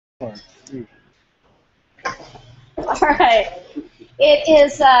All right. It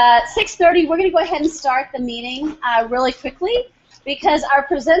is 6:30. We're going to go ahead and start the meeting really quickly because our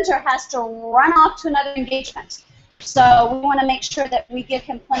presenter has to run off to another engagement. So we want to make sure that we give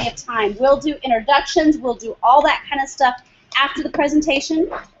him plenty of time. We'll do introductions. We'll do all that kind of stuff after the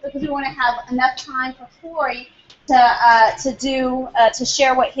presentation because we want to have enough time for Corey to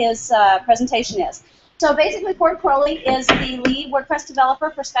share what his presentation is. So basically, Corey Crowley is the lead WordPress developer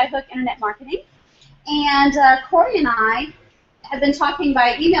for Skyhook Internet Marketing. And Corey and I have been talking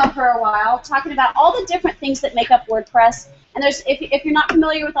by email for a while, talking about all the different things that make up WordPress. And there's, if you're not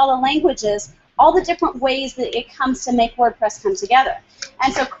familiar with all the languages, all the different ways that it comes to make WordPress come together.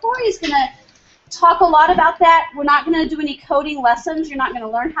 And so Corey's going to talk a lot about that. We're not going to do any coding lessons. You're not going to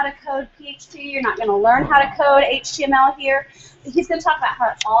learn how to code PHP. You're not going to learn how to code HTML here. He's going to talk about how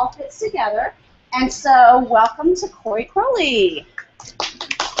it all fits together. And so welcome to Corey Crowley.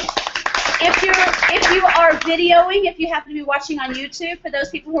 If you are videoing, if you happen to be watching on YouTube, for those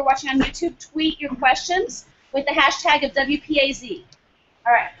people who are watching on YouTube, tweet your questions with the hashtag of WPAZ.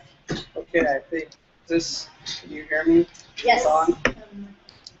 All right. Okay, I think this. Can you hear me? Yes. On?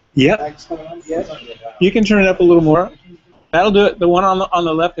 Yep. Yes. You can turn it up a little more. That'll do it. The one on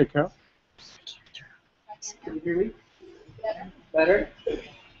the left there, Carol. Can you hear me? Better.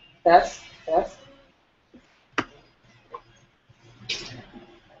 Test. Test.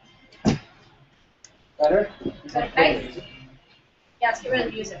 Better? Okay. Yeah, let's get rid of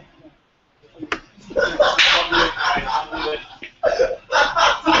the music. Do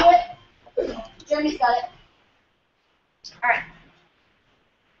it. Jeremy's got it. All right.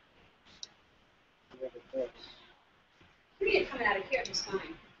 Read it coming out of here just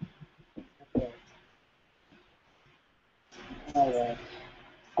fine. All right.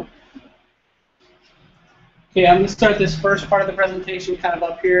 Okay, I'm going to start this first part of the presentation kind of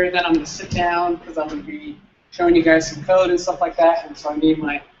up here, then I'm going to sit down because I'm going to be showing you guys some code and stuff like that, and so I need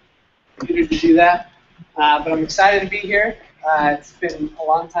my computer to do that. But I'm excited to be here. It's been a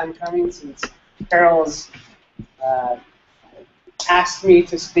long time coming since Carol has asked me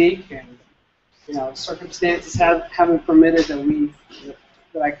to speak, and you know, circumstances haven't permitted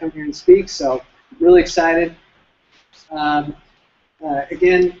that I come here and speak, so I'm really excited.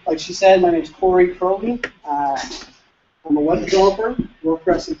 Again, like she said, my name is Corey Crowley. I'm a web developer,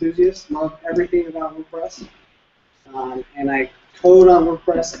 WordPress enthusiast, love everything about WordPress. And I code on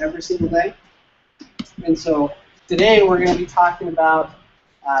WordPress every single day. And so today we're going to be talking about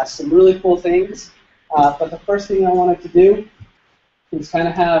some really cool things. But the first thing I wanted to do is kind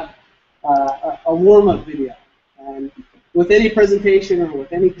of have a warm-up video. And with any presentation or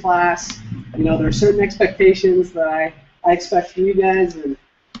with any class, you know, there are certain expectations that I expect from you guys and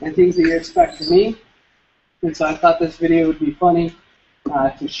things that you expect from me. And so I thought this video would be funny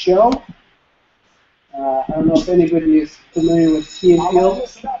to show. I don't know if anybody is familiar with Key and Peele.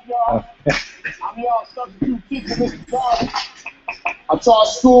 Listen up, y'all. I'm y'all substitute teacher, Mr. Brown. I taught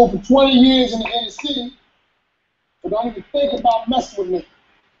school for 20 years in the inner city, so don't even think about messing with me.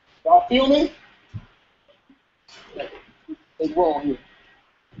 Y'all feel me? They wrong here.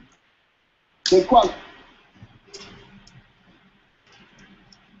 Jay Quellen.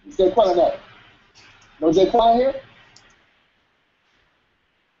 Is Jay Quellen there? No Jay Quellen here?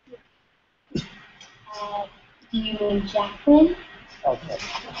 You mean Jacqueline? Okay.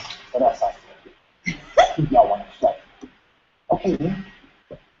 So that's how y'all want to play. Okay, man.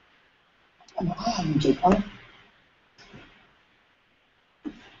 I have you, Jay Quellen.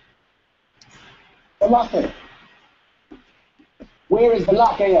 Balake. Where is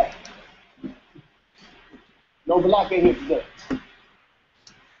Balake at? No Balake here today.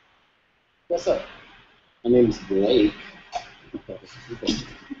 Yes, sir. My name is Blake.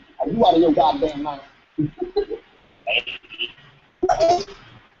 Are you out of your goddamn mind?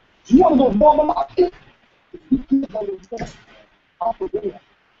 You want to go normal out here? I'm for real.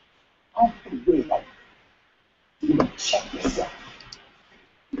 I'm for real. Like, you gotta check yourself.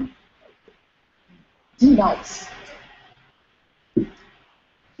 Be nice. You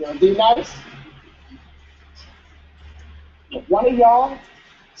be nice? If one of y'all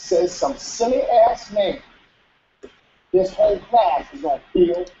says some silly ass name, this whole class is gonna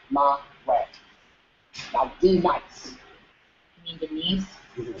feel my wrath. Now be nice. You mean Denise?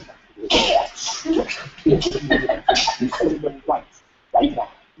 Yes. You say it right. Right now.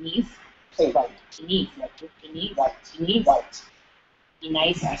 Denise? Say it right. Denise? Denise? Right. Denise? Right. Be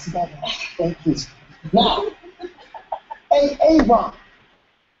nice. That's better. Thank you. Now, hey, Avon,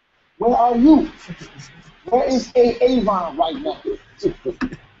 where are you? Where is Avon right now?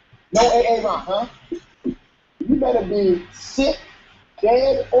 No Avon, huh? You better be sick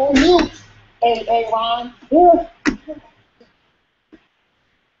Dead or mute? Hey, Ron. Yeah.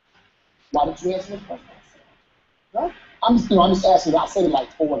 Why did you answer the question? Right? I'm just asking. I said it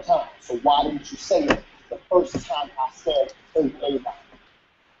like 4 times. So why didn't you say it the first time I said hey,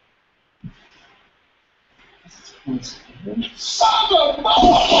 Ron? Son of a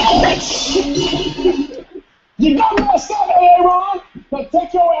You know what, son of Aaron? Now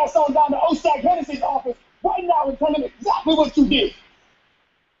take your ass on down to Oshak Hennessy's office right now and tell him exactly what you did.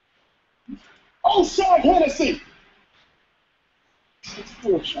 Oshak Hennessy! Get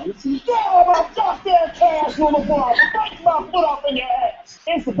out of my goddamn cash room before I break my foot off in your ass.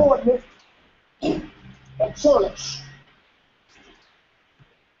 Insubordinate. And churlish.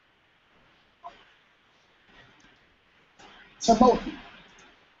 Timothy.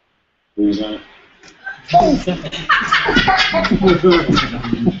 Who's that?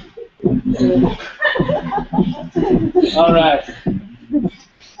 All right.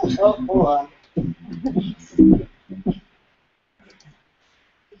 Oh, hold on.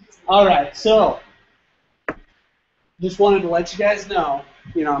 All right, so just wanted to let you guys know,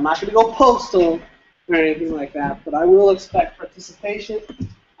 I'm not going to go postal or anything like that, but I will expect participation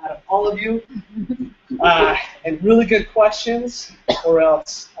out of all of you and really good questions, or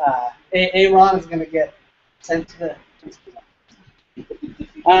else Aaron is going to get sent to the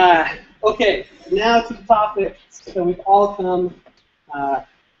okay, now to the topic that we've all come.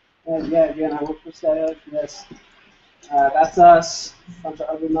 And yeah, again, I work for Skyhook. Yes, that's us. Bunch of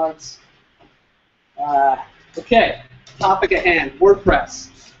ugly mugs. Okay, topic at hand: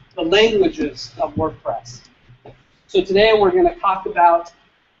 WordPress. The languages of WordPress. So today we're going to talk about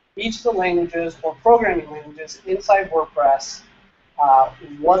each of the languages or programming languages inside WordPress,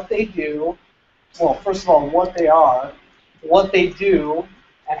 what they do. Well, first of all, what they are, what they do,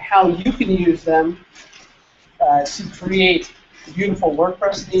 and how you can use them to create beautiful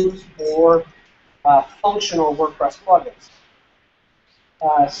WordPress themes or functional WordPress plugins.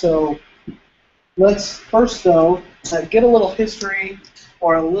 So let's first, though, get a little history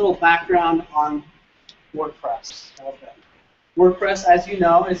or a little background on WordPress. WordPress, as you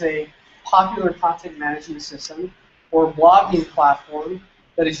know, is a popular content management system or blogging platform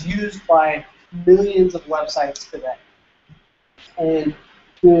that is used by millions of websites today. And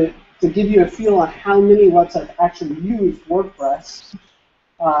to give you a feel on how many websites actually use WordPress,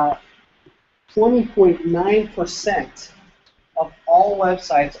 20.9% of all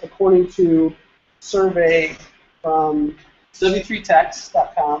websites, according to a survey from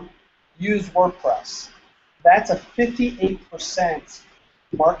w3text.com, use WordPress. That's a 58%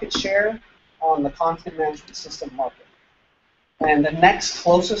 market share on the content management system market. And the next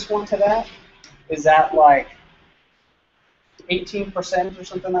closest one to that is at like 18% or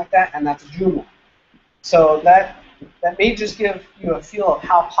something like that, and that's Joomla. So that may just give you a feel of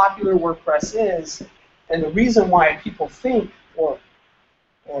how popular WordPress is, and the reason why people think or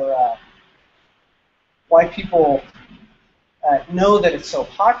why people know that it's so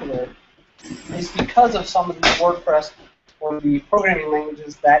popular is because of some of the WordPress or the programming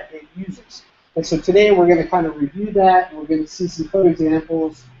languages that it uses. And so today we're going to kind of review that, and we're going to see some code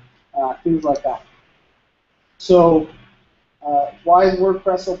examples, things like that. So why is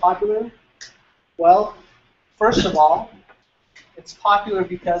WordPress so popular? Well, first of all, it's popular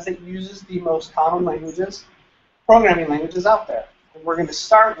because it uses the most common languages, programming languages out there. And we're going to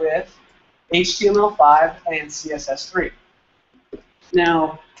start with HTML5 and CSS3.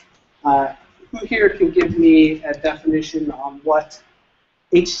 Now, who here can give me a definition on what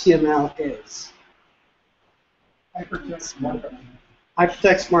HTML is? Hypertext markup.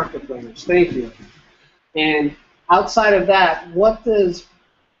 Hypertext markup language. Thank you. And outside of that, what does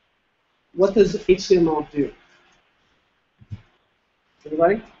HTML do?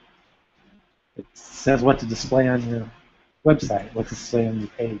 Anybody? It says what to display on your website, what to display on your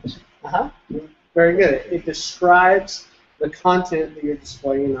page. Very good. It describes the content that you're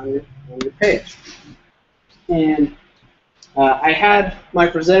displaying on your page. And I had my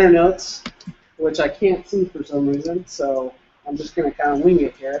presenter notes, which I can't see for some reason, so I'm just going to kind of wing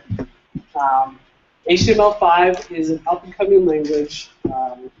it here. HTML5 is an up-and-coming language.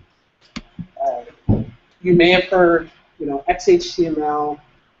 You may have heard, XHTML,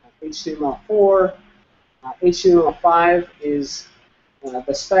 HTML4. HTML5 is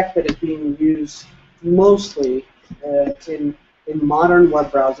the spec that is being used mostly in modern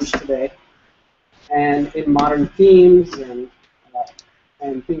web browsers today, and in modern themes and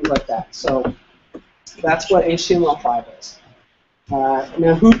things like that. So that's what HTML5 is.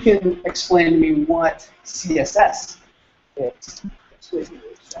 Now, who can explain to me what CSS is?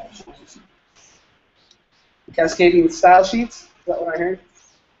 Cascading style sheets? Is that what I heard?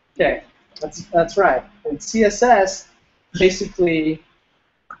 Okay, that's right. And CSS basically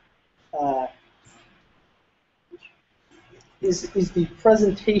is the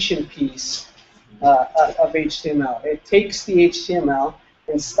presentation piece of HTML. It takes the HTML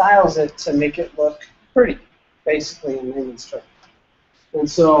and styles it to make it look pretty, basically in layman's terms. And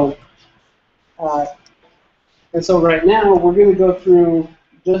so right now we're going to go through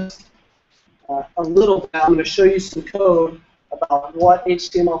just a little bit. I'm going to show you some code about what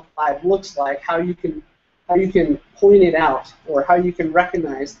HTML5 looks like, how you can point it out, or how you can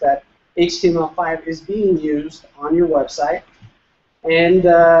recognize that HTML5 is being used on your website. And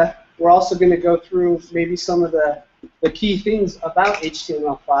we're also going to go through maybe some of the key things about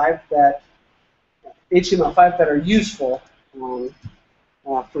HTML5 that are useful for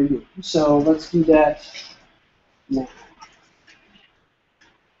you. So let's do that now.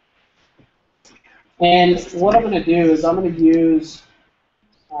 And what I'm going to do is I'm going to use,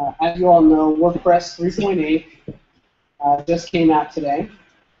 as you all know, WordPress 3.8 just came out today.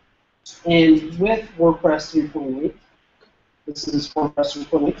 And with WordPress 3.8, this is WordPress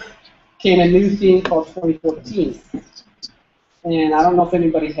 3.8, came a new theme called 2014. And I don't know if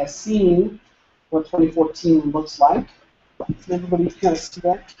anybody has seen what 2014 looks like. Can everybody kind of see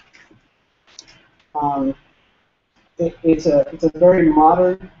that? It's a very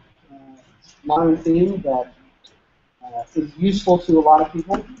modern theme that is useful to a lot of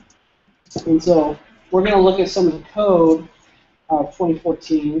people. And so we're going to look at some of the code of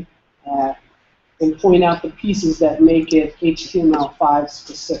 2014 and point out the pieces that make it HTML5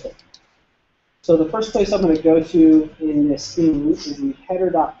 specific. So the first place I'm going to go to in this theme is the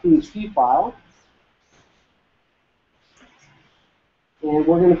header.php file. And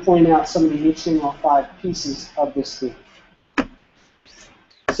we're going to point out some of the HTML5 pieces of this theme.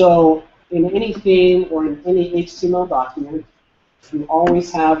 So in any theme or in any HTML document, you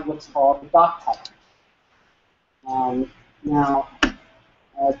always have what's called a doc type. Now,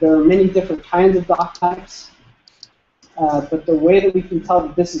 there are many different kinds of doc types, but the way that we can tell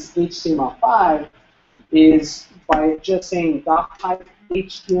that this is HTML5 is by just saying doc type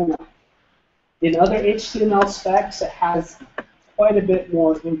HTML. In other HTML specs, it has quite a bit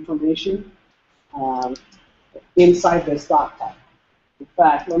more information inside this doc type. In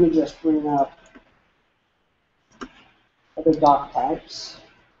fact, let me just bring up other doc types.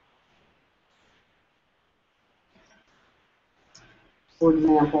 For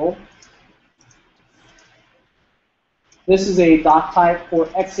example, this is a doc type for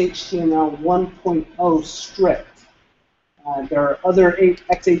XHTML 1.0 strict. There are other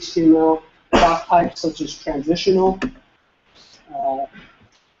XHTML doc types such as transitional.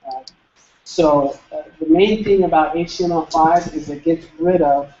 So the main thing about HTML5 is it gets rid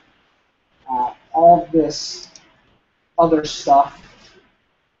of all of this other stuff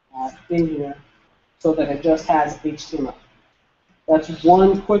in here so that it just has HTML. That's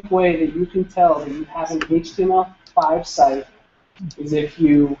one quick way that you can tell that you have an HTML5 site is if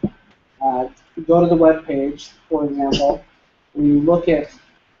you go to the web page, for example, and you look at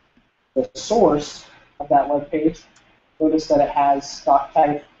the source of that web page, notice that it has doc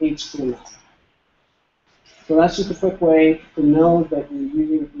type HTML. So that's just a quick way to know that you're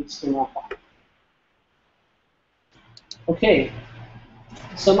using HTML5. Okay,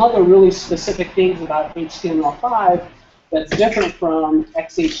 some other really specific things about HTML5 that's different from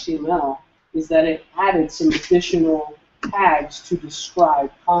XHTML is that it added some additional tags to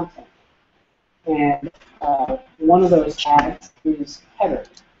describe content. And one of those tags is header.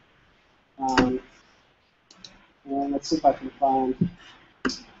 And let's see if I can find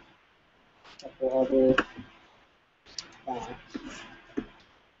the other tags.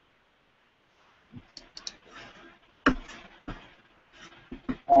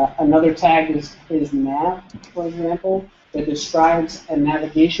 Another tag is nav, for example, that describes a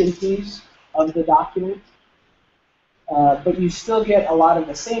navigation piece of the document. But you still get a lot of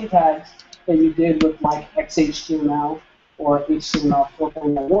the same tags that you did with like XHTML or HTML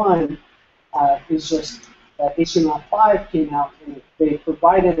 4.01. It's just that HTML5 came out and they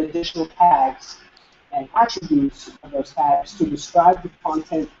provided additional tags and attributes of those tags to describe the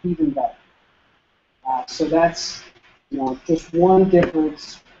content even better. So that's just one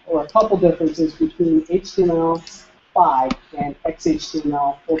difference or a couple differences between HTML5 and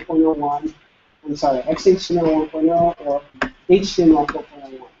XHTML 4.01. I'm sorry, XHTML 1.0 or HTML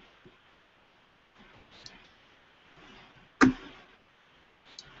 4.01.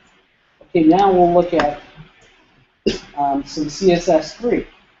 Okay, now we'll look at some CSS3,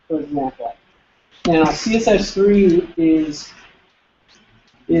 for example. Now, CSS3 is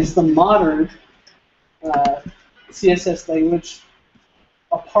the modern CSS language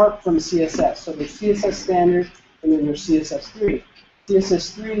apart from CSS. So there's CSS standard, and then there's CSS3.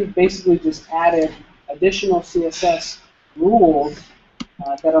 CSS3 basically just added additional CSS rules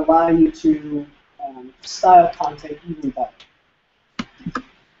that allow you to style content even better.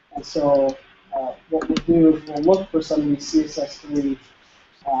 And so what we'll do is we'll look for some of these CSS3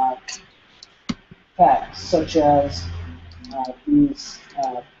 tags, such as these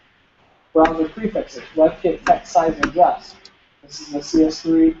browser prefixes, WebKit text size adjust. This is a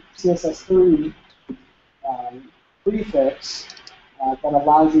CSS3 prefix that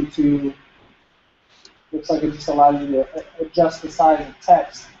allows you to, looks like it just allows you to adjust the size of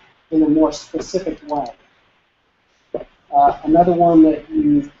text in a more specific way. Another one that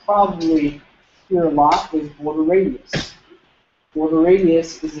you probably hear a lot is border radius. Border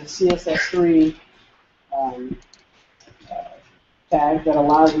radius is a CSS3 tag that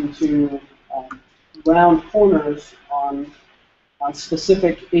allows you to round corners on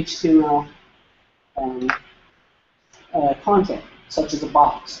specific HTML content, such as a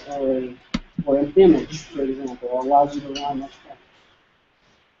box or an image, for example, allows you to round much better.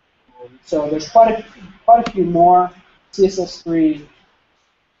 So there's quite a few more CSS3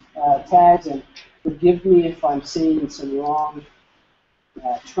 tags, and forgive me if I'm saying some wrong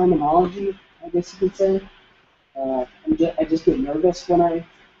terminology, I guess you could say. I just get nervous when I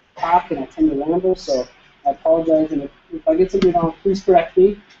talk, and I tend to ramble, so I apologize. And if I get something wrong, please correct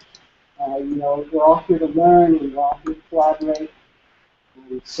me. You know, we're all here to learn, and we're all here to collaborate.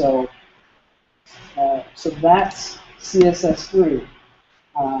 And so that's CSS3.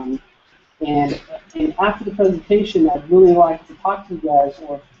 And after the presentation, I'd really like to talk to you guys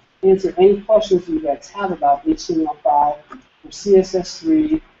or answer any questions you guys have about HTML5 or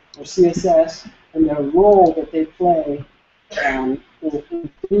CSS3 or CSS and their role that they play in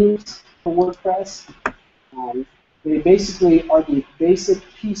themes for WordPress. They basically are the basic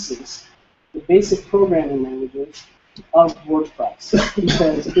pieces, the basic programming languages of WordPress,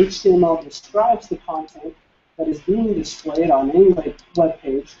 because HTML describes the content that is being displayed on any web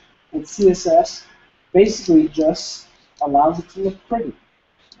page, and CSS basically just allows it to look pretty,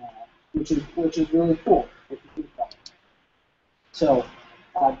 which is really cool if you think about it. So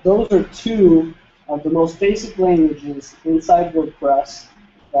those are two of the most basic languages inside WordPress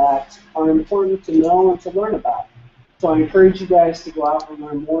that are important to know and to learn about. So I encourage you guys to go out and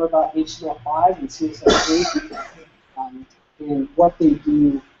learn more about HTML5 and CSS3 and what they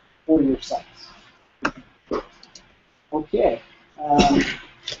do for your sites. Okay.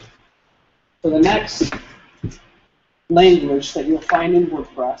 So the next language that you'll find in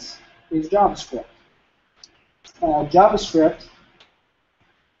WordPress is JavaScript. JavaScript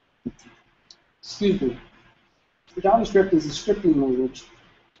is a scripting language.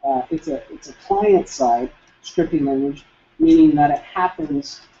 It's a client-side scripting language, meaning that it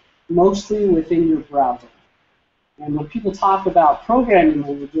happens mostly within your browser. And when people talk about programming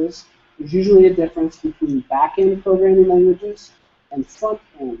languages, there's usually a difference between back-end programming languages and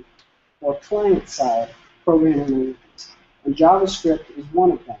front-end or client-side programming languages. And JavaScript is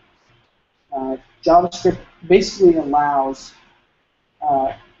one of them. JavaScript basically allows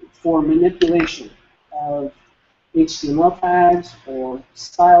for manipulation of HTML tags or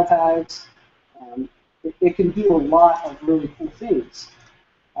style tags. It can do a lot of really cool things.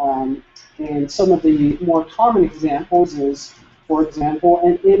 And some of the more common examples is, for example,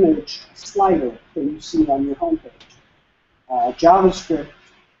 an image slider that you see on your homepage. JavaScript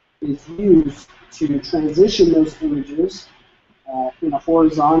is used to transition those images in a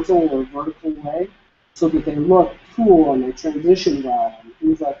horizontal or vertical way so that they look cool and they transition well and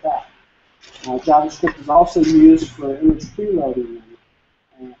things like that. JavaScript is also used for image preloading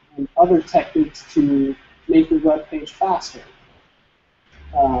and other techniques to make your web page faster.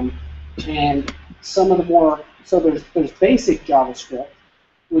 And some of the more, so there's basic JavaScript,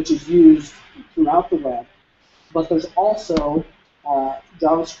 which is used throughout the web, but there's also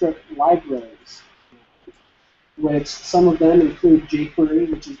JavaScript libraries, which some of them include jQuery,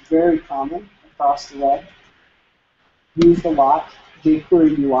 which is very common across the web, used a lot,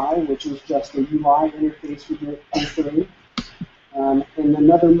 jQuery UI, which is just a UI interface with your jQuery. And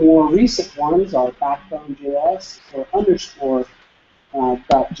another more recent ones are Backbone.js or underscore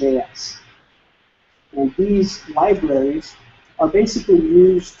 .js. And these libraries are basically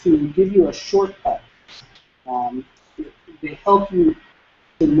used to give you a shortcut. They help you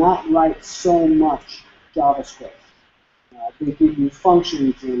to not write so much JavaScript. They give you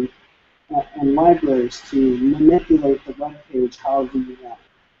functions and libraries to manipulate the web page however you want.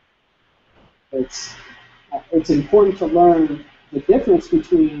 It's important to learn the difference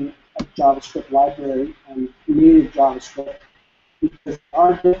between a JavaScript library and native JavaScript because they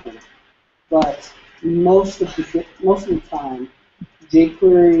are different. But most of the time,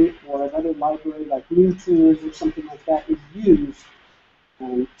 jQuery or another library like NewTools or something like that is used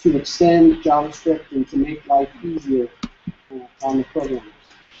to extend JavaScript and to make life easier on the programmers.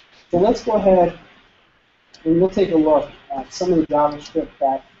 So let's go ahead and we'll take a look at some of the JavaScript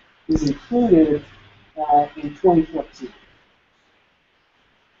that is included in 2014.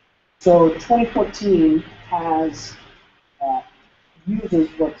 So 2014 has uses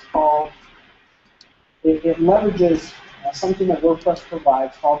what's called, it leverages something that WordPress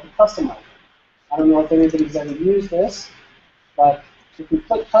provides called the customizer. I don't know if anybody's ever used this, but if we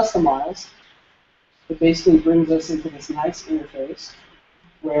click customize, it basically brings us into this nice interface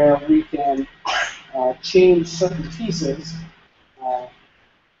where we can change certain pieces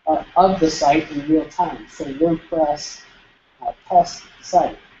of the site in real time. So WordPress test the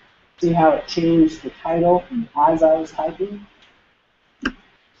site. See how it changed the title as I was typing?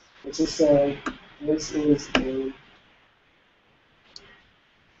 Let's just say this is a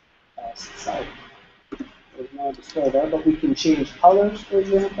test site. There's no display there, but we can change colors, for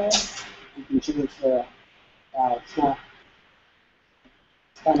example. We can change the, it's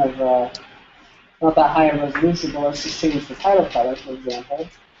kind of not that high a resolution, but let's just change the title color, for example,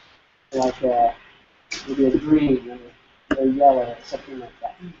 like maybe a green or a yellow or something like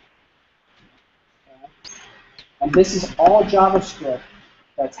that. Okay. And this is all JavaScript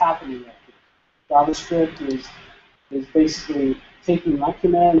that's happening there. JavaScript is basically taking my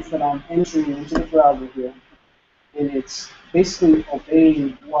commands that I'm entering into the browser here, and it's basically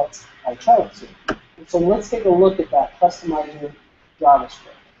obeying what I tell it to. And so let's take a look at that customizer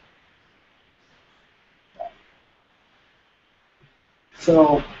JavaScript.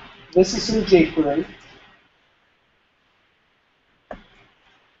 So this is in jQuery,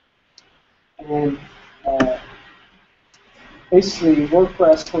 and basically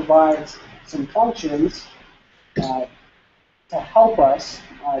WordPress provides some functions to help us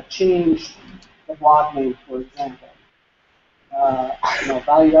change the blog name, for example.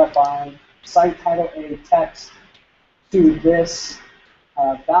 Value.bind, site title A text to this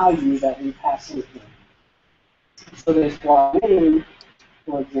value that we pass in here. So this blog name,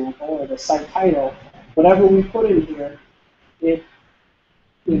 for example, or the site title, whatever we put in here, it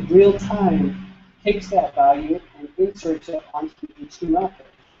in real time takes that value and inserts it onto the HTML page.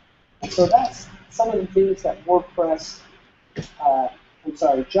 And so that's some of the things that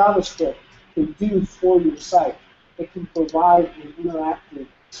JavaScript can do for your site. It can provide an interactive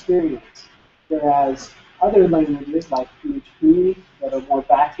experience, whereas other languages like PHP that are more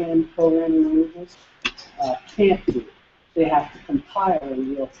back-end programming languages can't do. They have to compile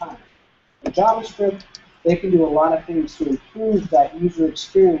in real time. In JavaScript, they can do a lot of things to improve that user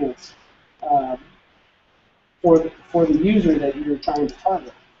experience for the user that you're trying to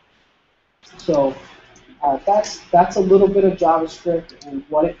target. So that's a little bit of JavaScript and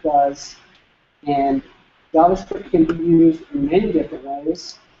what it does. And JavaScript can be used in many different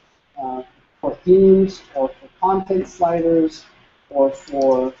ways for themes or for content sliders or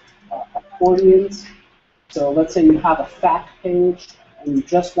for accordions. So let's say you have a fact page and you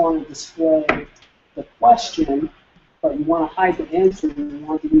just want to display the question, but you want to hide the answer and you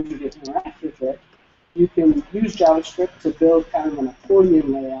want the user to interact with it. You can use JavaScript to build kind of an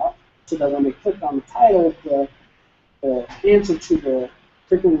accordion layout so that when they click on the title, the answer to the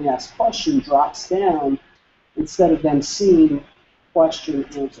frequently asked question drops down instead of them seeing question,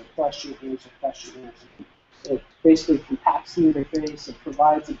 answer, question, answer, question, answer. It basically compacts the interface and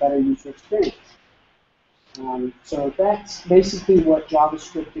provides a better user experience. So that's basically what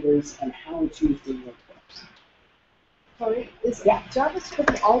JavaScript is and how it's used in WordPress. Sorry, is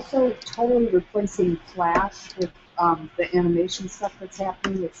JavaScript also totally replacing Flash with the animation stuff that's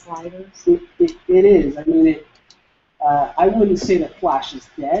happening with sliders? It is. I mean, I wouldn't say that Flash is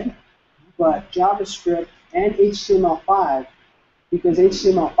dead, but JavaScript and HTML5, because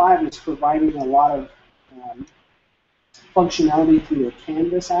HTML5 is providing a lot of functionality through a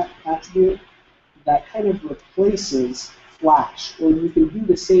canvas attribute, that kind of replaces Flash, where you can do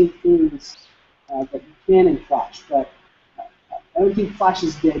the same things that you can in Flash. But I don't think Flash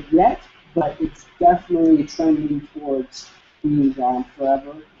is dead yet, but it's definitely trending towards being gone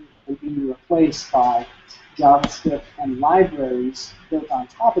forever and being replaced by JavaScript and libraries built on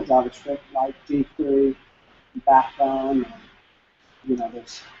top of JavaScript, like jQuery, Backbone, and,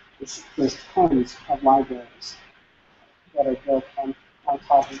 there's tons of libraries that are built on top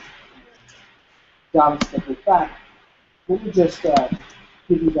of JavaScript. In fact, let me just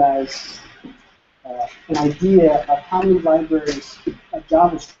give you guys an idea of how many libraries of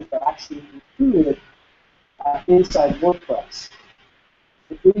JavaScript are actually included inside WordPress.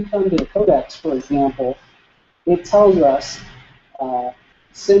 If we come to the codex, for example, it tells us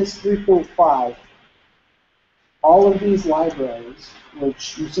since 3.5, all of these libraries,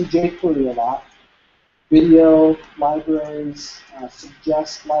 which you see jQuery a lot, video libraries,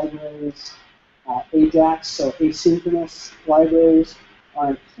 suggest libraries, AJAX, so asynchronous libraries,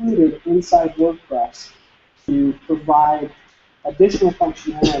 are included inside WordPress to provide additional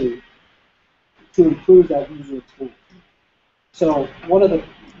functionality to improve that user experience. So one of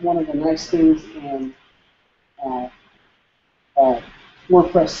the nice things in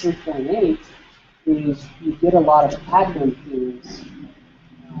WordPress 3.8 is you get a lot of admin things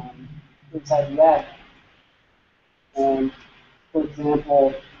inside the admin. And for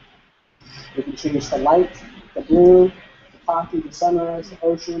example, you can change the light, the blue, the coffee, the sunrise, the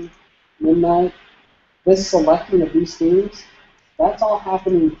ocean, midnight. This selecting of these themes, that's all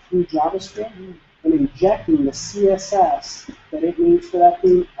happening through JavaScript and injecting the CSS that it needs for that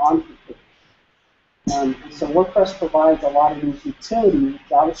theme onto the page. And so WordPress provides a lot of these utility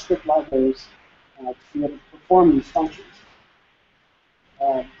JavaScript libraries to be able to perform these functions.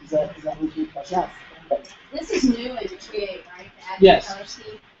 Does that answer your question? Yes. Okay. This is new in Create, right? The admin Yes. color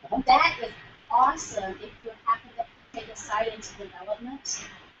scheme. That is awesome if you happen to take a site into development.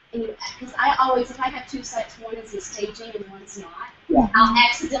 Because I always, if I have two sites, one is in staging and one's not, Yeah. I'll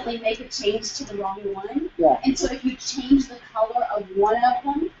accidentally make a change to the wrong one. Yeah. And so if you change the color of one of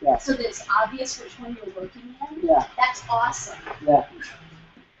them Yeah. so that it's obvious which one you're working in, Yeah. that's awesome. Yeah.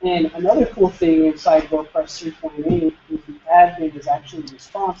 And another cool thing inside WordPress 3.8 is the admin is actually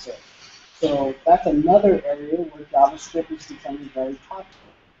responsive. So that's another area where JavaScript is becoming very popular.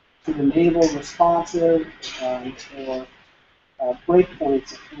 To enable responsive or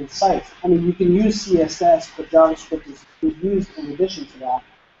breakpoints in sites. I mean, you can use CSS, but JavaScript is used in addition to that.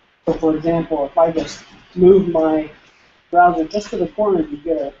 So for example, if I just move my browser just to the corner, you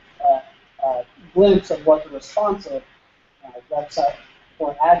get a glimpse of what the responsive website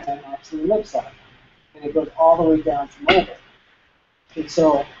or admin actually looks like. And it goes all the way down to mobile. And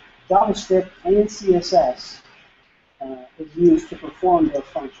so JavaScript and CSS is used to perform those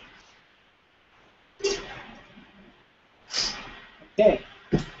functions. Okay.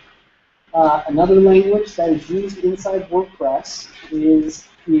 Another language that is used inside WordPress is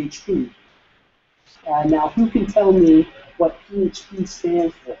PHP. Now, who can tell me what PHP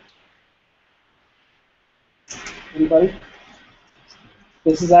stands for? Anybody?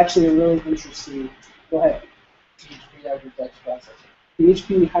 This is actually a really interesting. Go ahead. PHP hypertext processor.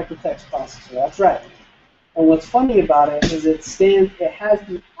 PHP hypertext processor. That's right. And what's funny about it is it has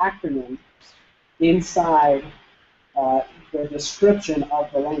the acronym inside the description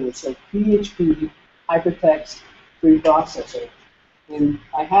of the language. So PHP hypertext preprocessor. And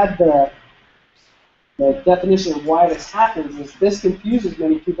I had the definition of why this happens is this confuses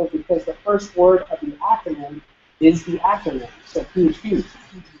many people because the first word of the acronym is the acronym. So PHP.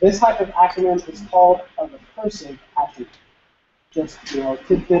 This type of acronym is called a recursive acronym. Just, a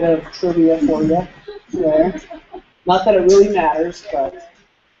tidbit of trivia for you there. Not that it really matters, but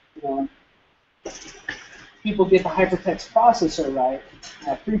people get the hypertext processor right,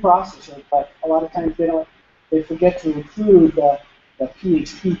 preprocessor, but a lot of times they forget to include the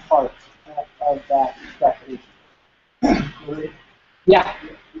PHP part of that definition. Yeah.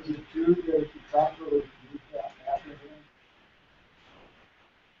 Is it true that you properly use that acronym?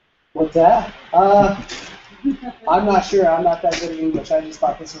 What's that? I'm not sure. I'm not that good at English. I just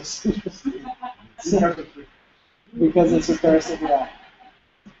thought this was because it's recursive. Yeah.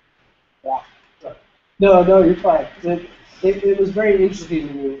 Yeah. No, you're fine. It was very interesting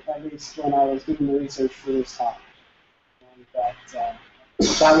to me, at least when I was doing the research for this talk, and that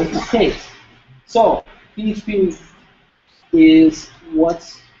was the case. So PHP is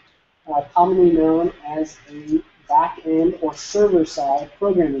what's commonly known as a back-end or server-side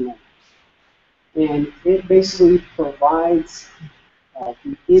programming language. And it basically provides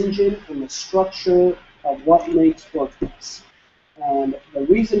the engine and the structure of what makes WordPress. And the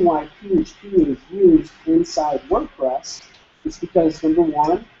reason why PHP is used inside WordPress is because, number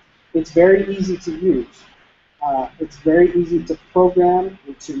one, it's very easy to use. It's very easy to program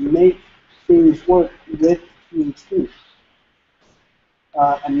and to make things work with PHP.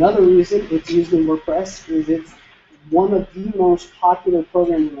 Another reason it's used in WordPress is it's one of the most popular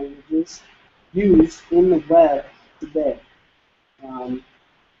programming languages used in the web today.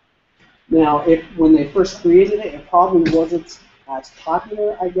 Now, when they first created it, it probably wasn't as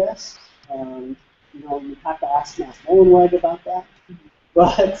popular, I guess. You'd have to ask Matt Mullenweg about that.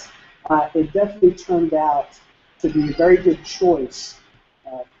 But it definitely turned out to be a very good choice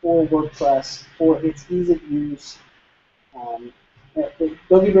for WordPress for its ease of use. Don't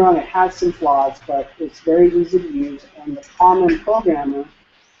get me wrong, it has some flaws, but it's very easy to use, and the common programmer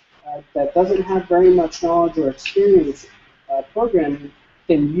that doesn't have very much knowledge or experience programming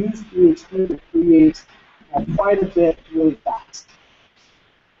can use PHP to create quite a bit really fast.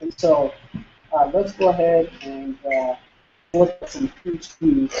 And so let's go ahead and look at some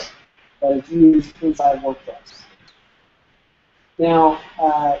PHP that is used inside WordPress. Now,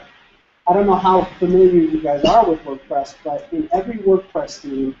 I don't know how familiar you guys are with WordPress, but in every WordPress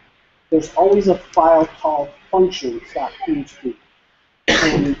theme, there's always a file called functions.php.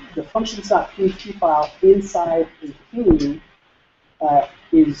 And the functions.php file inside a theme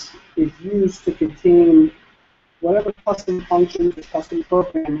is used to contain whatever custom functions or custom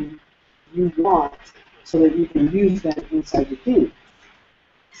programming you want so that you can use them inside the theme.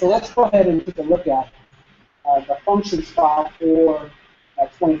 So let's go ahead and take a look at the functions file for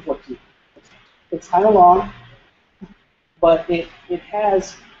 2014. It's kind of long, but it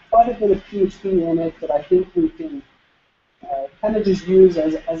has quite a bit of PHP in it that I think we can kind of just use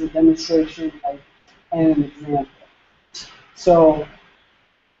as a demonstration and an example. So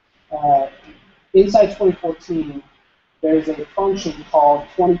inside 2014, there's a function called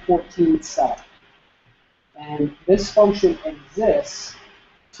 2014 setup. And this function exists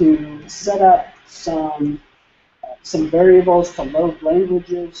to set up some variables to load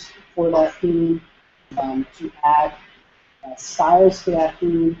languages for that theme, to add styles to that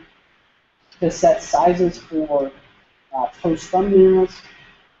theme, to set sizes for post thumbnails,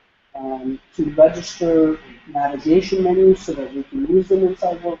 to register navigation menus so that we can use them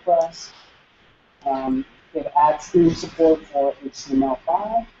inside WordPress. It adds theme support for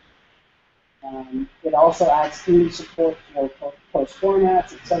HTML5. It also adds theme support for post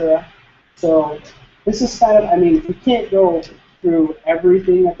formats, etc. So this is kind of, I mean, we can't go through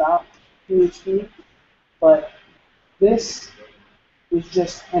everything about PHP, but this is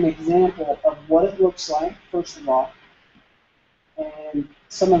just an example of what it looks like, first of all, and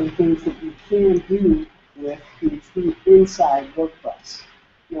some of the things that you can do with PHP inside WordPress.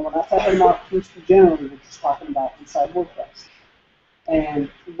 You know, we're not talking about PHP generally, we're just talking about inside WordPress. And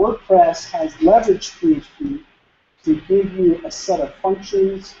WordPress has leveraged PHP to give you a set of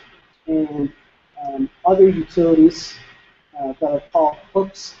functions and other utilities that are called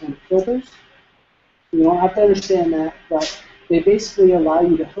hooks and filters. You don't have to understand that, but they basically allow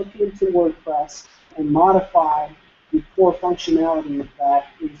you to hook into WordPress and modify the core functionality that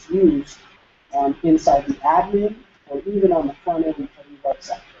is used inside the admin or even on the front end of the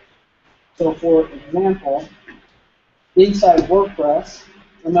website. So for example, inside WordPress,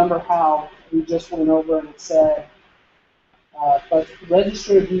 remember how we just went over and it said, let's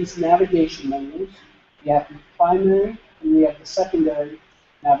register these navigation menus. We have the primary and we have the secondary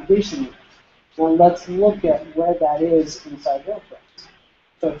navigation menus. Now let's look at where that is inside WordPress.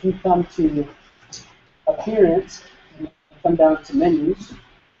 So if you come to Appearance, and come down to Menus,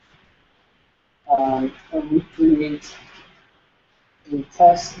 and we create a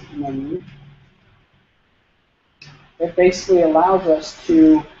test menu, it basically allows us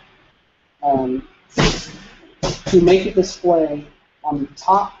to make it display on the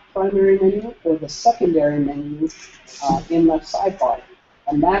top primary menu or the secondary menu in the sidebar.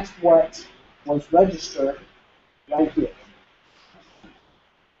 And that's what was registered right here.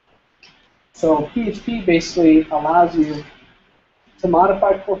 So PHP basically allows you to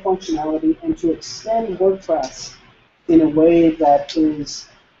modify core functionality and to extend WordPress in a way that is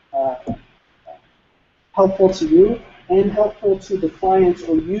helpful to you and helpful to the clients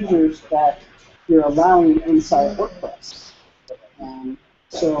or users that you're allowing inside WordPress.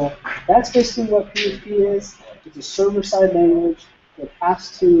 So that's basically what PHP is. It's a server-side language that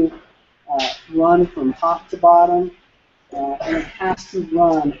has to run from top to bottom, and it has to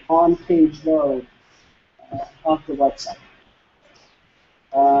run on page load of the website.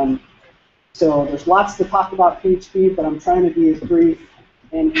 So there's lots to talk about PHP, but I'm trying to be as brief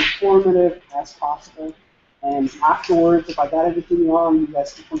and informative as possible. And afterwards, if I got anything wrong, you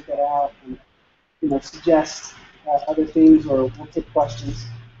guys can point that out and suggest other things, or we'll take questions.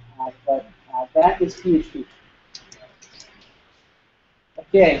 But that is PHP.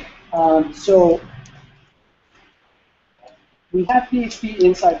 Okay, so we have PHP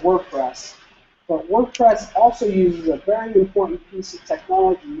inside WordPress, but WordPress also uses a very important piece of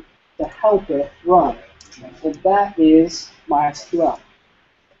technology to help it run, and that is MySQL.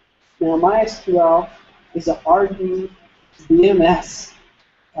 Now, MySQL is an RDBMS,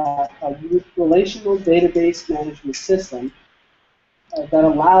 a relational database management system that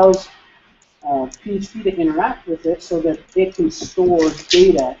allows PHP to interact with it so that it can store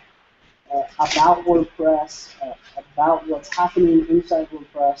data about WordPress, about what's happening inside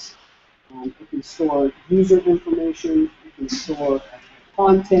WordPress. It can store user information. It can store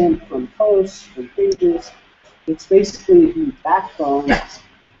content from posts, from pages. It's basically the backbone,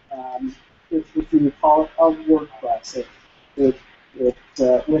 if you would call it, of WordPress.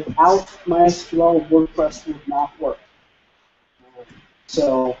 Without MySQL, WordPress would not work.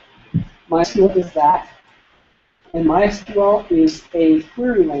 So MySQL is that. And MySQL is a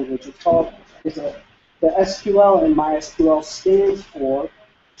query language. The SQL in MySQL stands for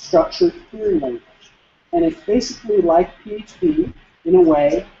Structured Query Language. And it's basically like PHP in a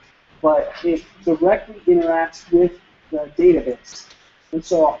way, but it directly interacts with the database. And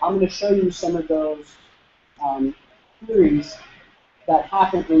so I'm going to show you some of those queries that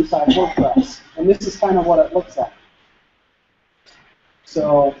happen inside WordPress. And this is kind of what it looks like.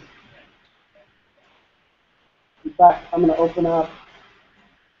 So, in fact, I'm going to open up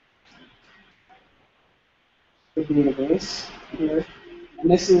the database here. And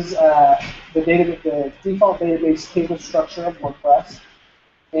this is the default database table structure of WordPress.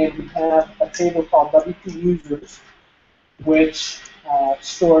 And we have a table called WP Users, which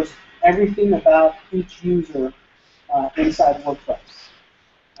stores everything about each user inside WordPress.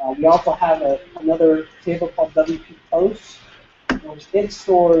 We also have another table called WP Posts, which it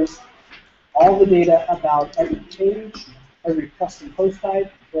stores all the data about every page, every custom post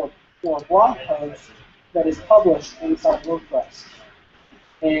type, or blog post that is published inside WordPress.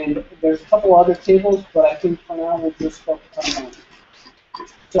 And there's a couple other tables, but I think for now we'll just focus on one.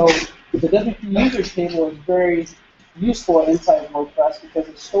 So the WP Users table is very useful inside WordPress because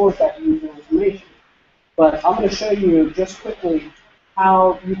it stores that user information. But I'm going to show you just quickly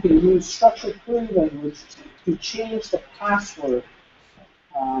how you can use structured query language to change the password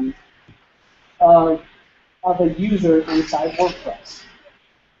of a user inside WordPress.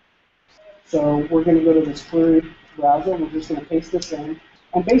 So we're going to go to this query browser. We're just going to paste this in.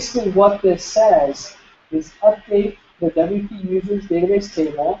 And basically what this says is update the WP Users database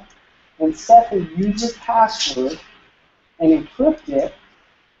table and set the user password and encrypt it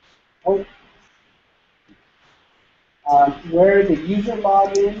where the user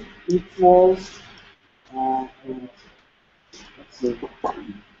login equals, let's see.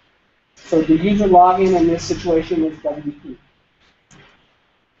 So the user login in this situation is WP. So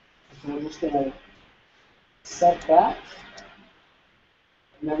we're just going to set that,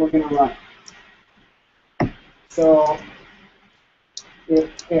 and then we're going to run. So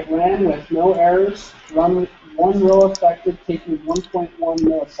it ran with no errors, run with one row affected, taking 1.1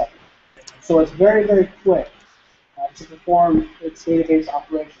 milliseconds. So it's very, very quick to perform its database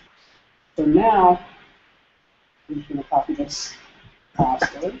operation. So now, I'm just going to copy this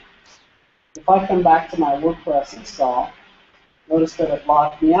password. If I come back to my WordPress install, notice that it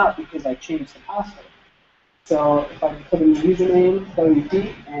logged me out because I changed the password. So if I put in the username,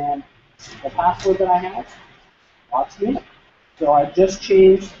 WP, and the password that I have, logs me in. So I just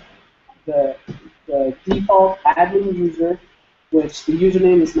changed the default admin user, which the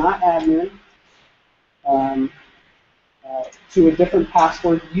username is not admin, to a different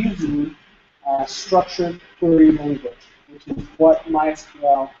password using structured query language, which is what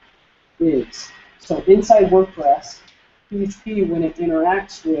MySQL is. So inside WordPress, PHP, when it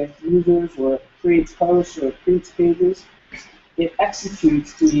interacts with users or it creates posts or it creates pages, it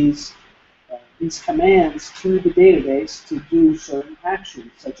executes these commands to the database to do certain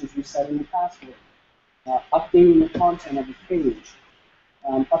actions, such as resetting the password, updating the content of a page,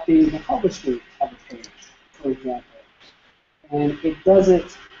 updating the publish date of a page, for example. And it does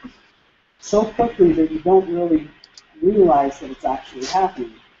it so quickly that you don't really realize that it's actually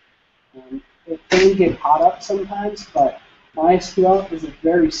happening. It can get caught up sometimes, but MySQL is a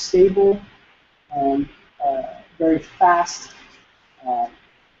very stable and very fast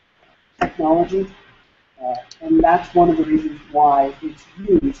technology, and that's one of the reasons why it's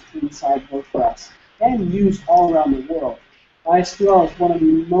used inside WordPress and used all around the world. MySQL is one of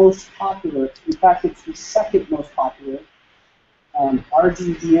the most popular, in fact it's the second most popular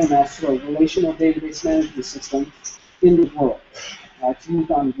RDBMS, or Relational Database Management System, in the world. It's used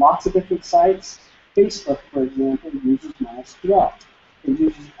on lots of different sites. Facebook, for example, uses MySQL. It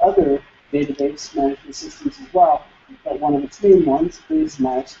uses other database management systems as well, but one of its main ones is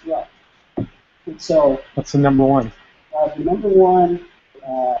MySQL. And so, what's the number one? The number one,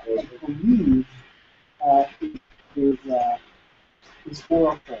 I believe, is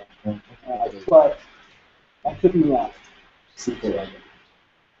Oracle, but I could be wrong. SQLite.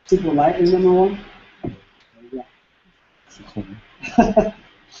 SQLite is number one? Yeah.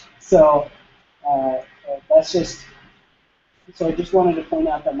 So That's just, so I just wanted to point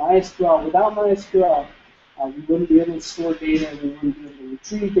out that MySQL, without MySQL, we wouldn't be able to store data, we wouldn't be able to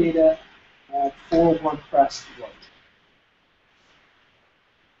retrieve data for WordPress to work.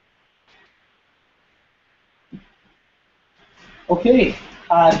 Okay,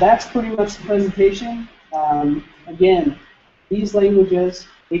 that's pretty much the presentation. Again, these languages,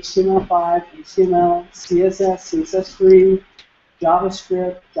 HTML5, HTML, CSS, CSS3,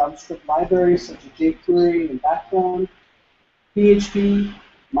 JavaScript, JavaScript libraries such as jQuery and Backbone, PHP,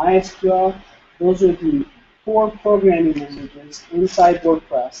 MySQL, those are the core programming languages inside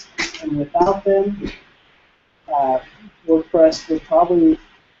WordPress. And without them, WordPress would probably,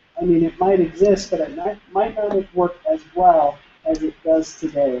 I mean, it might exist, but it might not work as well as it does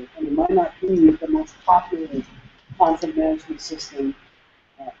today. And it might not be the most popular content management system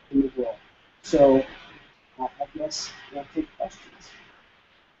in the world. So I guess we'll take questions.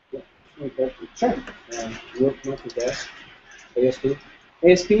 Sure. What was that? ASP?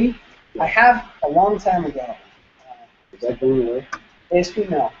 ASP, I have a long time ago. Is that going away? ASP,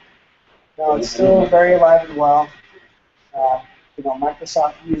 no. No, it's still very alive and well.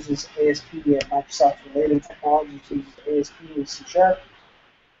 Microsoft uses ASP and Microsoft-related technologies uses ASP and C#.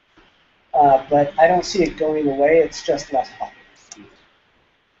 But I don't see it going away. It's just less popular.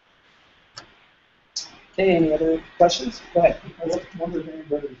 Okay, any other questions? Go ahead. I wonder if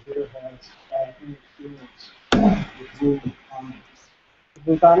anybody here has any experience with Google Comments.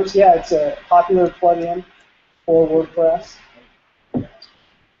 Blue Comments, yeah, it's a popular plugin for WordPress.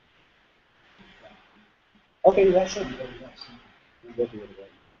 Okay, yeah, sure.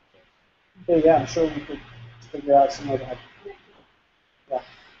 Okay, yeah, I'm sure we could figure out some way to help. Yeah.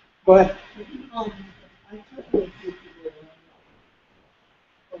 Go ahead. I talked to a few people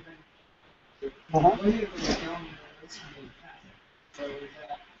Uh-huh. one of them was down there listening to that. So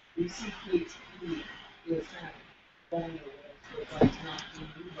that we see PHP is kind of going away. So it's like not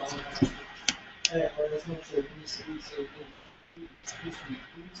being used all that. Or as much as it used to be. So we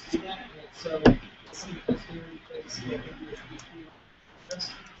used to do that. So it seems like it's going to replace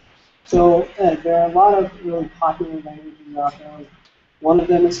PHP. So there are a lot of really popular languages out there. One of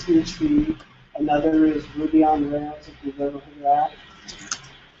them is PHP. Another is Ruby on Rails, if you've ever heard of that.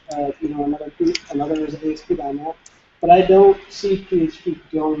 Another is ASP.NET. But I don't see PHP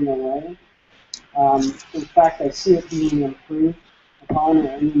going away. In fact, I see it being improved upon.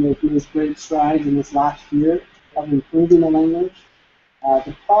 I mean, they've made great strides in this last year of improving the language.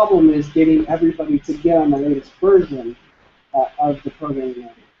 The problem is getting everybody to get on the latest version of the programming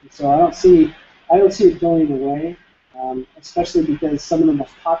language. So I don't see it going away, especially because some of the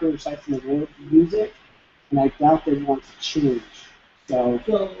most popular sites in the world use it, and I doubt they want to change. So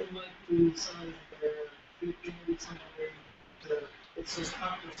it might be some of their, maybe some of their, it's just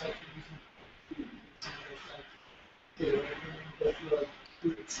popular sites are using some of their sites too. But you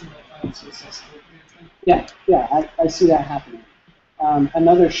like, it's not successful. yeah, I see that happening.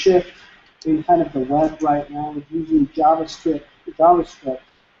 Another shift in kind of the web right now is using JavaScript,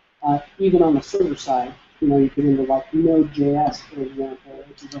 even on the server side. You get into like Node.js, for example,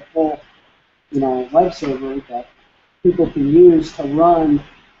 which is a full, web server that people can use to run,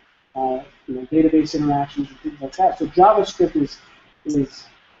 database interactions and things like that. So JavaScript is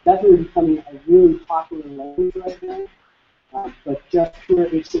definitely becoming a really popular language right now. But just pure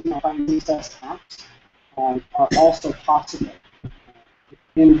HTML and CSS apps are also possible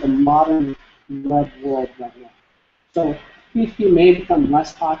in the modern web world right now. So PHP may become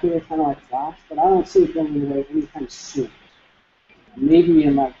less popular, kind of like Flash, but I don't see it going away anytime soon. Maybe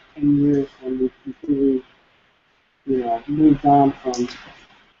in like 10 years when we completely, moved on from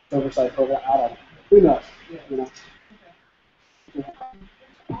server-side program. I don't know. Who knows? Yeah.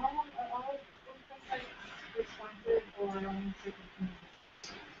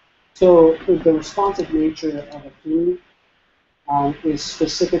 So the responsive nature of a theme is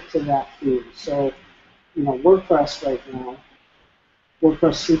specific to that theme. So, WordPress right now,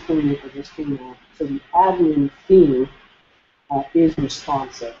 WordPress 3.8 that just came out, so the admin theme is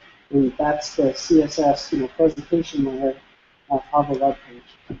responsive. And that's the CSS, presentation layer of a web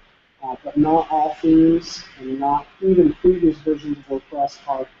page. But not all themes, and not even previous versions of WordPress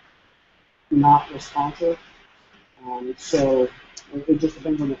are not responsive. So it just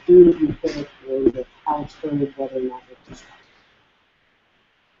depends on the theme that you pick, or how it's coded, whether or not it's responsive.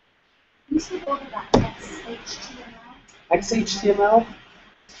 You said over that XHTML. XHTML?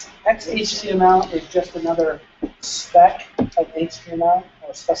 XHTML is just another spec of HTML,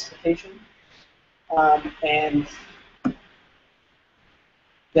 or specification. And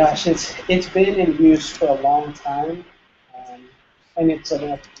gosh, it's been in use for a long time. And it's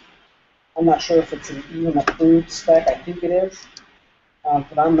I'm not sure if it's an even approved spec. I think it is,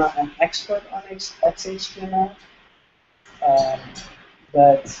 but I'm not an expert on XHTML.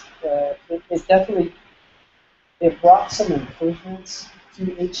 But it definitely brought some improvements to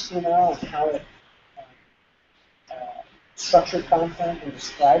HTML and how it structured content and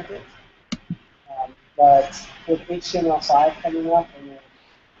described it. But with HTML5 coming up, and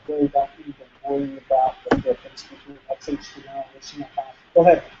really don't even worry about the difference between XHTML and HTML5. Go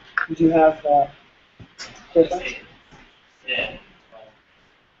ahead. Did you have difference? Yeah. Well,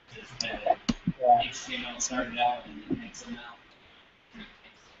 just Yeah. HTML started out and then XML.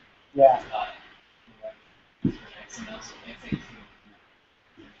 Yeah. XML, so XHTML.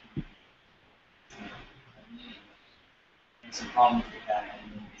 There's some problems with that,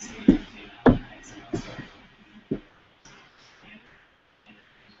 and then basically XML started.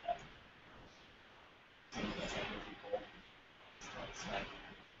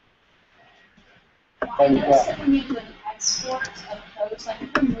 Well, I noticed that when you do an export of codes, like if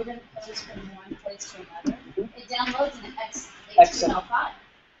you're moving codes from one place to another, it downloads an HTML file.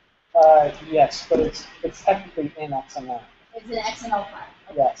 Yes, but it's technically in XML. It's an XML file.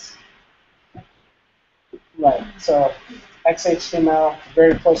 Okay. Yes. Right. So XHTML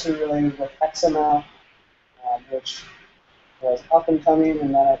very closely related with XML, which was up and coming,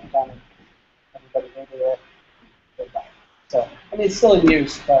 and then at the time everybody hated it. So I mean, it's still in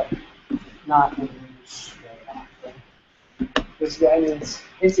use, but not in use very often. Because I mean,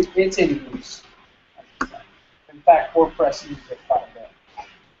 it's in use. In fact, WordPress uses it quite a bit.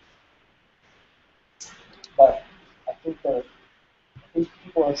 But I think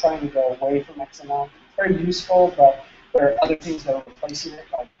people are trying to go away from XML. It's very useful, but there are other things that are replacing it,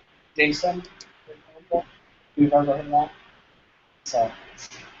 like JSON, for example. You've ever heard of that? So,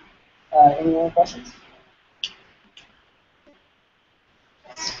 any other questions?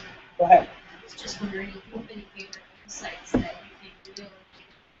 Go ahead. I was just wondering if you have any favorite websites that you think really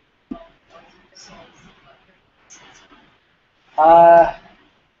Wow.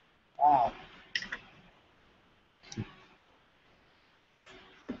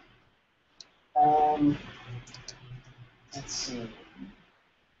 Let's see.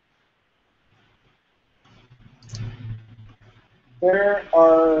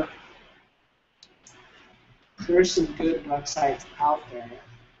 There's some good websites out there.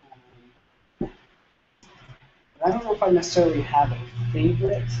 But I don't know if I necessarily have a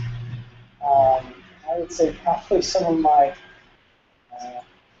favorite. I would say probably some of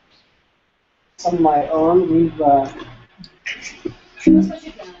my own. We've Show us what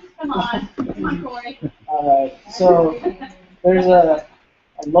you've done. Come on, Corey. all right. So there's a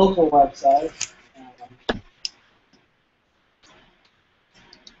local website.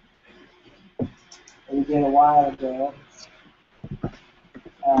 That we did a while ago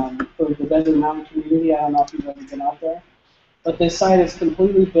for the Desert Mountain community. I don't know if you've ever been out there. But this site is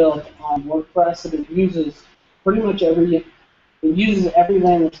completely built on WordPress, and it uses pretty much every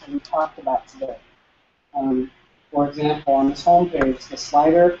language that we talked about today. For example, on this homepage, the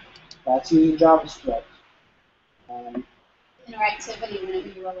slider, that's using JavaScript. Interactivity whenever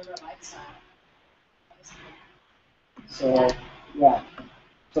you roll over a lifestyle. So, yeah.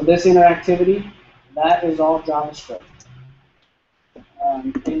 So this interactivity, that is all JavaScript.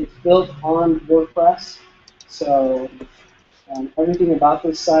 And it's built on WordPress, so everything about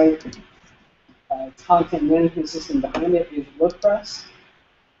this site, content management system behind it is WordPress.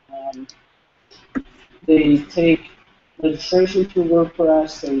 They take registration through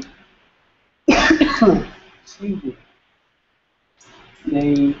WordPress. Excuse me.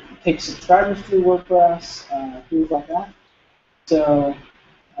 They take subscribers through WordPress, things like that. So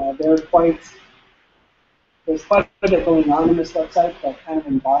there's quite a bit going on in this website that kind of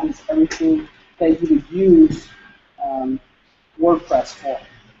embodies everything that you would use WordPress for.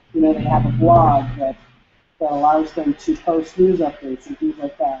 You know, they have a blog that allows them to post news updates and things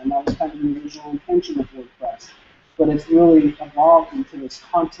like that, and that was kind of the original intention of WordPress. But it's really evolved into this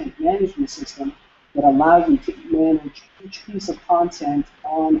content management system that allows you to manage each piece of content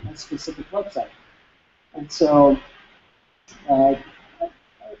on a specific website. And so I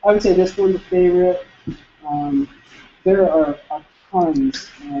would say this one's a favorite. There are tons,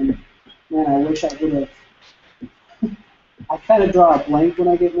 and man, I wish I would have. I kind of draw a blank when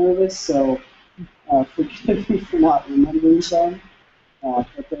I get nervous, so forgive me for not remembering some. But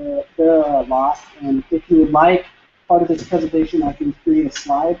there are a lot, and if you would like part of this presentation, I can create a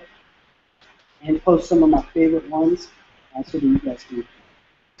slide and post some of my favorite ones so that you guys can.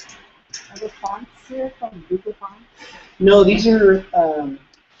 Are the fonts here from Google Fonts? No, these are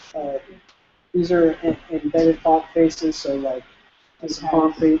embedded font faces, so like this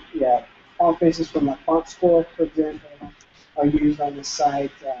font face, yeah. font bases from like Font School, for example, are used on the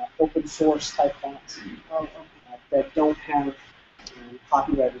site. Open source type fonts that don't have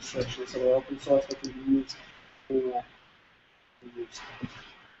copyright restrictions, so they're open source, they can be used anywhere.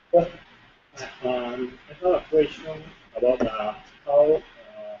 I have a question about how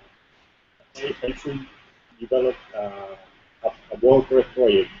I should develop a WordPress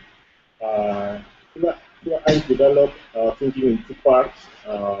project. Here I developed thinking in two parts.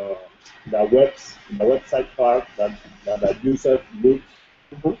 The website part that the user looks,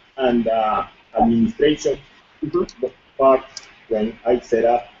 and administration part when I set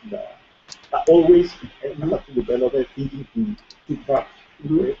up the. Always I have to develop a thinking in two parts.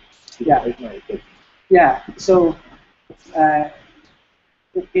 Okay? Yeah. That's my question. Yeah. So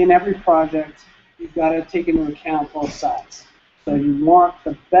in every project, you've got to take into account both sides. So you want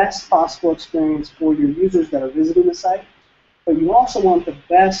the best possible experience for your users that are visiting the site, but you also want the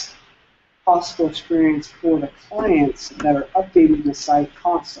best possible experience for the clients that are updating the site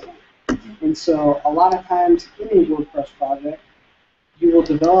constantly. And so a lot of times in a WordPress project, you will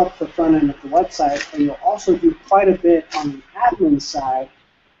develop the front end of the website, and you'll also do quite a bit on the admin side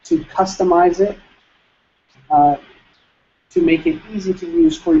to customize it, to make it easy to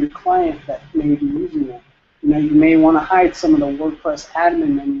use for your client that may be using it. You know, you may want to hide some of the WordPress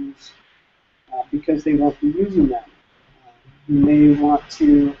admin menus because they won't be using them. You may want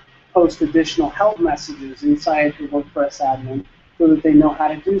to post additional help messages inside the WordPress admin so that they know how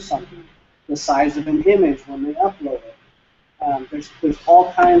to do something. The size of an image when they upload it. There's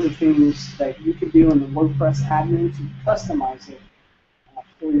all kinds of things that you can do in the WordPress admin to customize it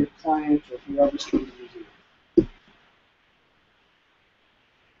for your client or whoever's going to be using it.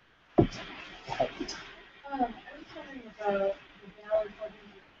 I was wondering about the gallery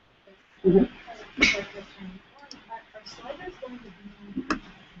plugins. Are sliders going to be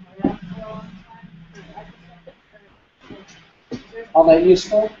around for a long time? All that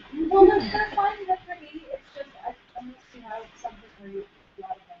useful? Well, they're fine. They're pretty. It's just I don't see how it's something where you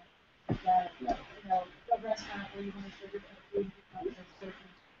lot of that you know a restaurant where you want to serve your food, you can have certain.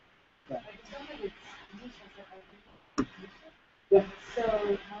 I just don't think it's useful for everything. Yeah. So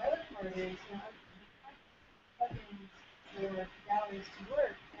my other part is plugins for galleries to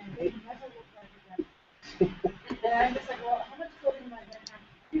work, and they never look like them. And I'm just like, well, how much coding am I going to have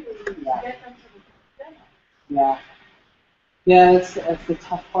to do to get them to the demo? Yeah. Yeah, that's the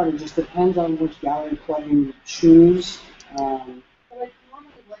tough part. It just depends on which gallery plugin you choose. But like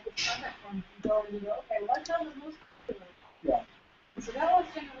normally, like it's on that one, you go and you go, okay, what sound is most popular? Yeah. So that one's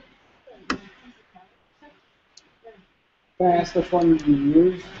generally good. Can I ask which one you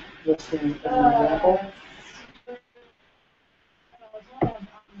use, just for an example?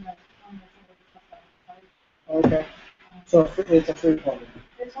 Okay. So it's a free plugin.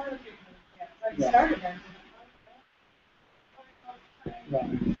 It's one of the few things, yeah. I started there. Yeah.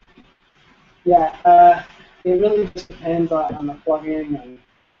 Yeah. It really just depends on the plugin,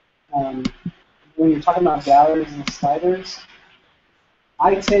 and when you're talking about galleries and sliders,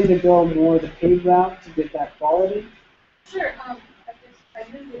 I tend to go more the paid route to get that quality. Sure. I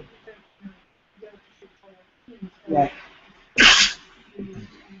knew that Yeah.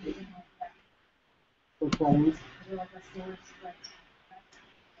 For plugins.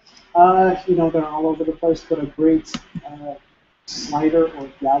 You know, they're all over the place, but a great slider or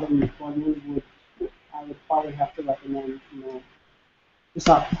gallery plugin I would probably have to recommend, you know, just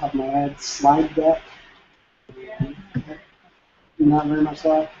off the top of my head, Slide Deck. Not very much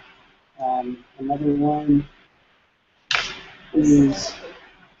like. Another one is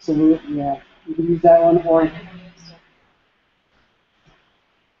Salute. Yeah, you can use that one, or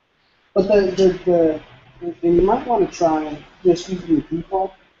but and you might want to try just using the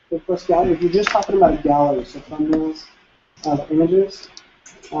default WordPress gallery. If you're just talking about a gallery, so thumbnails, images,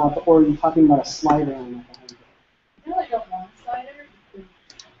 or you're talking about a slider on that. I really don't want a slider because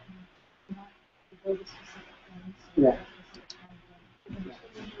you want to go to specific things. Yeah.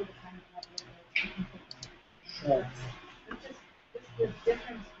 Sure. It's the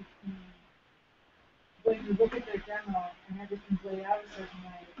difference between when you look at their demo and everything's laid out a certain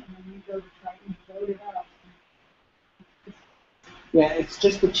way, and then you go to try and load it up. Yeah, it's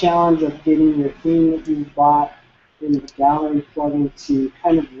just the challenge of getting your theme that you bought in the gallery plugin to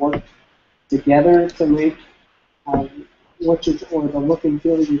kind of work together to make what you're, or the look and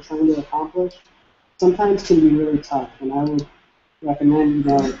feel that you're trying to accomplish. Sometimes can be really tough, and I would recommend, you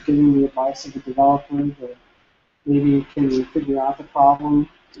know, giving the advice of a developer that maybe can figure out the problem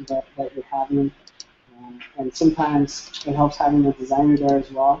that you're having. And sometimes it helps having a designer there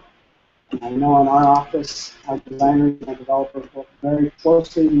as well. And I know in our office, our designer and our developers work very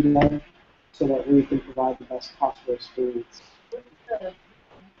closely together so that we can provide the best possible experience.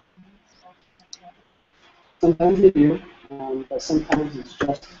 Sometimes they do, but sometimes it's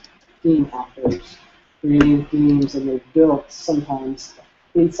just theme authors creating themes, and they've built sometimes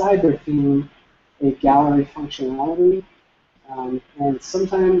inside their theme a gallery functionality, and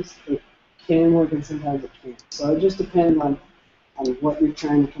sometimes it can work and sometimes it can't. So it just depends on what you're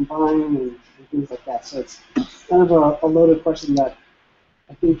trying to combine and things like that. So it's kind of a loaded question that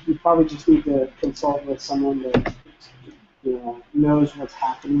I think you probably just need to consult with someone that knows what's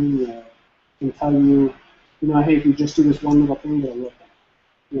happening, can tell you, hey, if you just do this one little thing, it'll look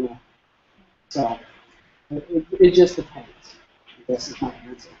better, So it just depends. I guess is my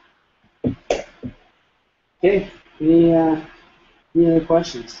answer. Okay, any other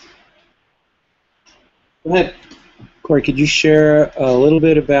questions? Go ahead. Corey, could you share a little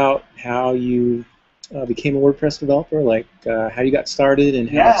bit about how you became a WordPress developer, like how you got started and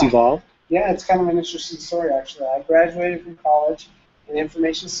how it's evolved? Yeah, it's kind of an interesting story, actually. I graduated from college in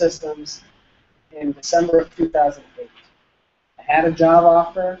information systems in December of 2008. I had a job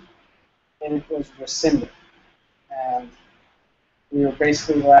offer, and it was rescinded. And we were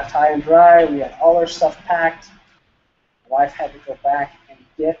basically left high and dry. We had all our stuff packed. My wife had to go back and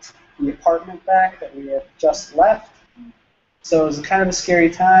get the apartment back that we had just left. So it was kind of a scary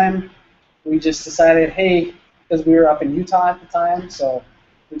time. We just decided, hey, because we were up in Utah at the time, so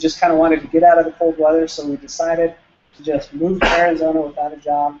we just kind of wanted to get out of the cold weather, so we decided to just move to Arizona without a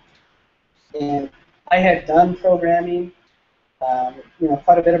job. And I had done programming,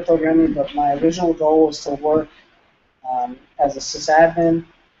 quite a bit of programming, but my original goal was to work as a sysadmin,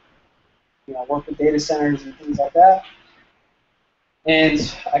 work with data centers and things like that. And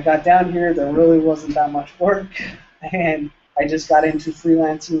I got down here, there really wasn't that much work, and I just got into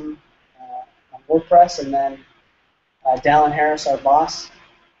freelancing on WordPress, and then Dallin Harris, our boss,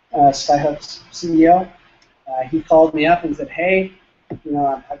 Skyhook's CEO, he called me up and said, hey,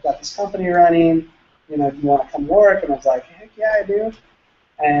 I've got this company running, do you want to come work? And I was like, heck yeah, I do.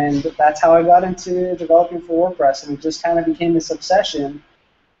 And that's how I got into developing for WordPress, and it just kind of became this obsession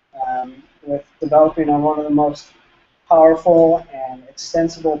with developing on one of the most powerful and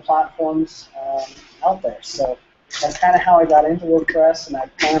extensible platforms out there. So that's kind of how I got into WordPress, and I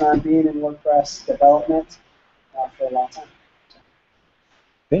plan on being in WordPress development for a long time.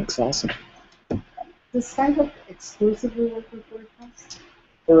 Thanks, awesome. Does Skyhook exclusively work with WordPress?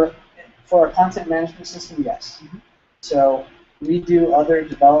 For our content management system, yes. Mm-hmm. So we do other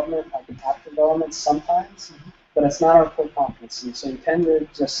development, like app development sometimes, but it's not our core competency. So we tend to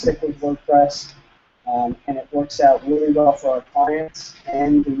just stick with WordPress, and it works out really well for our clients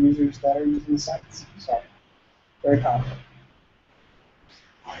and the users that are using the sites. So very powerful.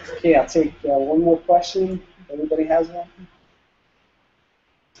 Okay, I'll take one more question. If anybody has one?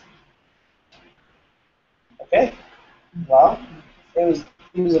 Okay. Well, it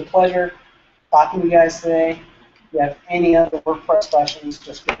was a pleasure talking to you guys today. If you have any other WordPress questions,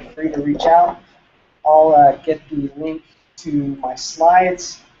 just feel free to reach out. I'll get the link to my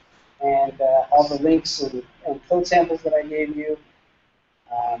slides and all the links and code samples that I gave you,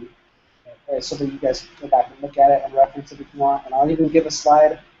 so that you guys can go back and look at it and reference it if you want. And I'll even give a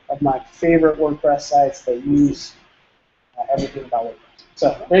slide of my favorite WordPress sites that use everything about WordPress.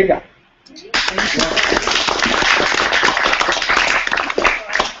 So there you go. He's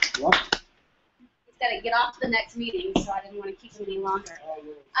got to get off to the next meeting, so I didn't want to keep him any longer.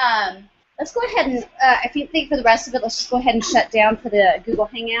 Let's go ahead and, if you think for the rest of it, let's just go ahead and shut down for the Google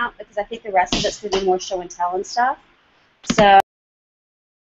Hangout, because I think the rest of it's going to be more show and tell and stuff. So.